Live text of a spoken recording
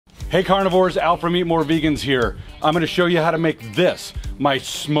Hey carnivores, Al from Eat More Vegans here. I'm gonna show you how to make this, my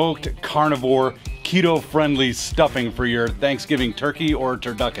smoked carnivore, keto-friendly stuffing for your Thanksgiving turkey or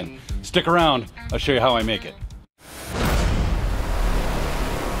turducken. Stick around, I'll show you how I make it.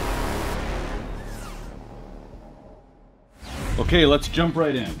 Okay, let's jump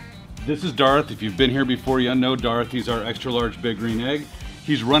right in. This is Darth. If you've been here before, you know Darth. He's our extra large big green egg.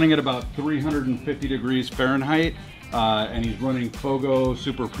 He's running at about 350 degrees Fahrenheit. And he's running Fogo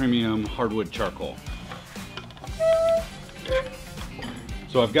Super Premium Hardwood Charcoal.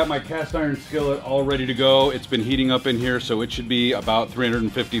 So I've got my cast iron skillet all ready to go. It's been heating up in here, so it should be about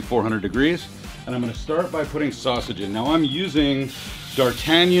 350, 400 degrees. And I'm gonna start by putting sausage in. Now I'm using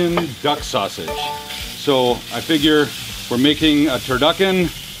D'Artagnan duck sausage. So I figure we're making a turducken,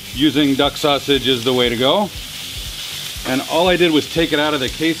 using duck sausage is the way to go. And all I did was take it out of the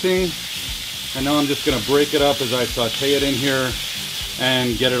casing. And now I'm just gonna break it up as I saute it in here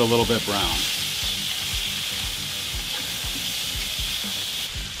and get it a little bit brown.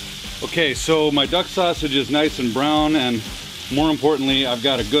 Okay, so my duck sausage is nice and brown, and more importantly, I've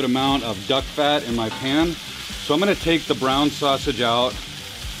got a good amount of duck fat in my pan. So I'm gonna take the brown sausage out.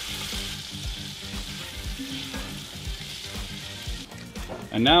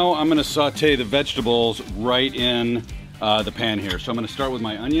 And now I'm gonna saute the vegetables right in the pan here. So I'm gonna start with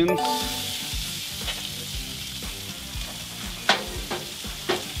my onions.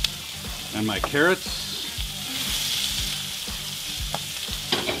 And my carrots.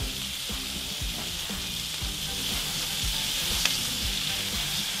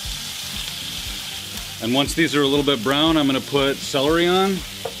 And once these are a little bit brown, I'm going to put celery on.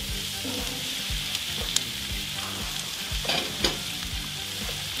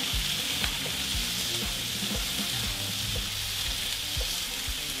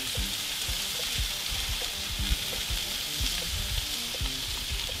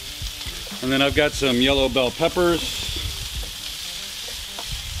 And then I've got some yellow bell peppers.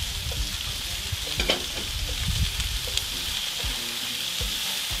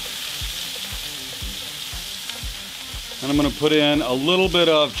 And I'm going to put in a little bit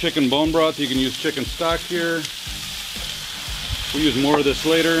of chicken bone broth. You can use chicken stock here. We'll use more of this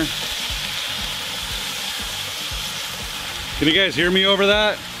later. Can you guys hear me over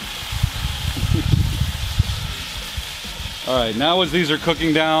that? All right, now as these are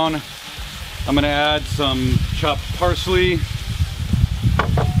cooking down, I'm gonna add some chopped parsley,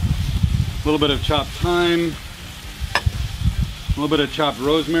 a little bit of chopped thyme, a little bit of chopped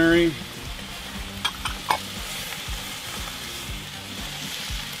rosemary.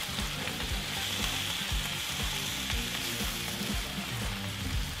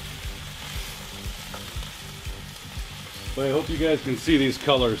 But I hope you guys can see these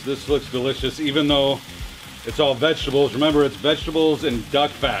colors. This looks delicious, even though it's all vegetables. Remember, it's vegetables and duck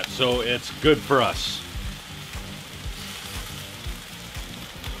fat, so it's good for us.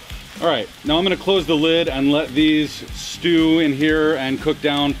 All right, now I'm gonna close the lid and let these stew in here and cook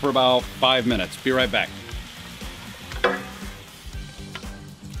down for about 5 minutes. Be right back.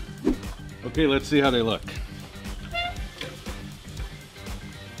 Okay, let's see how they look.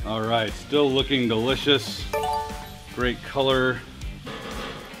 All right, still looking delicious. Great color.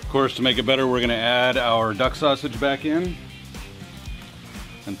 Of course, to make it better, we're going to add our duck sausage back in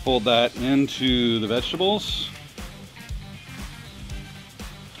and fold that into the vegetables.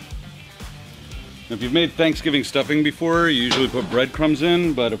 Now, if you've made Thanksgiving stuffing before, you usually put breadcrumbs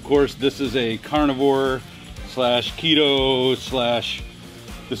in, but of course this is a carnivore slash keto slash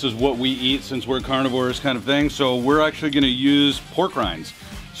this is what we eat since we're carnivores kind of thing. So we're actually going to use pork rinds.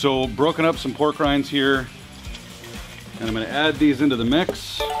 So broken up some pork rinds here, and I'm going to add these into the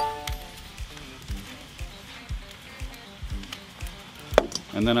mix.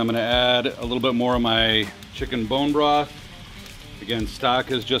 And then I'm going to add a little bit more of my chicken bone broth. Again, stock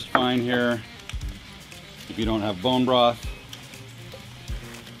is just fine here if you don't have bone broth.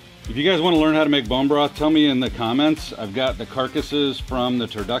 If you guys want to learn how to make bone broth, tell me in the comments. I've got the carcasses from the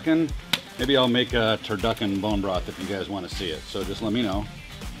turducken. Maybe I'll make a turducken bone broth if you guys want to see it. So just let me know.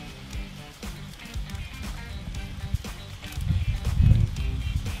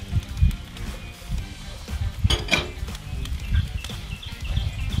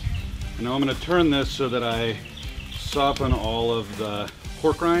 Now I'm going to turn this so that I soften all of the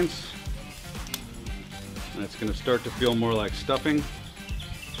pork rinds. And it's going to start to feel more like stuffing.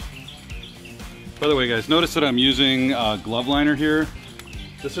 By the way, guys, notice that I'm using a glove liner here.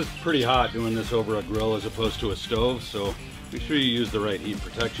 This is pretty hot doing this over a grill as opposed to a stove, so make sure you use the right heat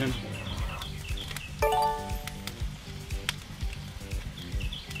protection.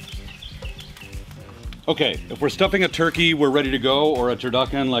 Okay, if we're stuffing a turkey, we're ready to go, or a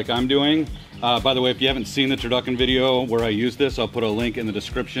turducken like I'm doing. By the way, if you haven't seen the turducken video where I use this, I'll put a link in the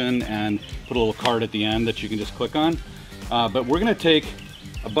description and put a little card at the end that you can just click on. But we're gonna take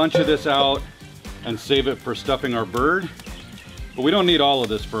a bunch of this out and save it for stuffing our bird. But we don't need all of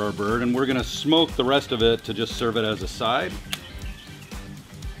this for our bird, and we're gonna smoke the rest of it to just serve it as a side.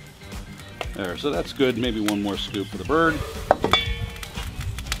 There, so that's good. Maybe one more scoop for the bird.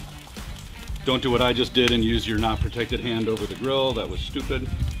 Don't do what I just did and use your not protected hand over the grill. That was stupid.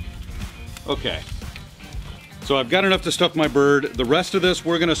 Okay, so I've got enough to stuff my bird. The rest of this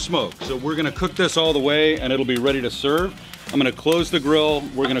we're gonna smoke. So we're gonna cook this all the way and it'll be ready to serve. I'm gonna close the grill.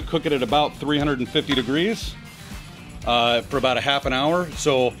 We're gonna cook it at about 350 degrees for about a half an hour.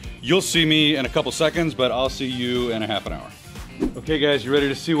 So you'll see me in a couple seconds, but I'll see you in a half an hour. Okay guys, you ready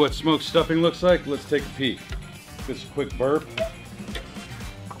to see what smoked stuffing looks like? Let's take a peek. Just a quick burp.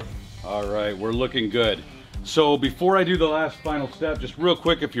 All right, we're looking good. So before I do the last final step, just real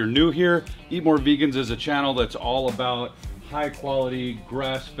quick, if you're new here, Eat More Vegans is a channel that's all about high quality,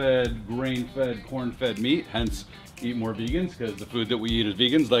 grass-fed, grain-fed, corn-fed meat, hence Eat More Vegans, because the food that we eat as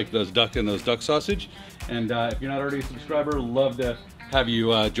vegans, like those duck and those duck sausage. And if you're not already a subscriber, love to have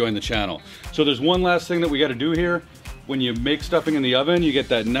you join the channel. So there's one last thing that we gotta do here. When you make stuffing in the oven, you get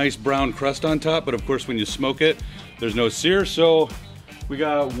that nice brown crust on top, but of course when you smoke it, there's no sear, so we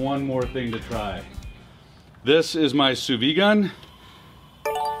got one more thing to try. This is my sous vide gun.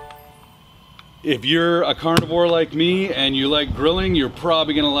 If you're a carnivore like me and you like grilling, you're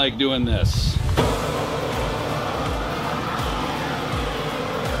probably gonna like doing this.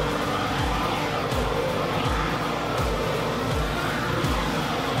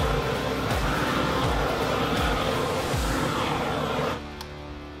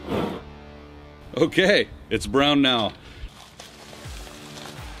 Okay, it's brown now.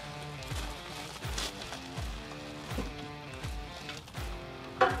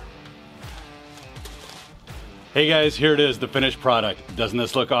 Hey guys, here it is, the finished product. Doesn't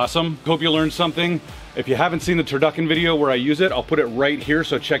this look awesome? Hope you learned something. If you haven't seen the turducken video where I use it, I'll put it right here,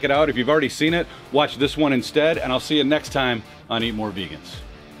 so check it out. If you've already seen it, watch this one instead, and I'll see you next time on Eat More Vegans.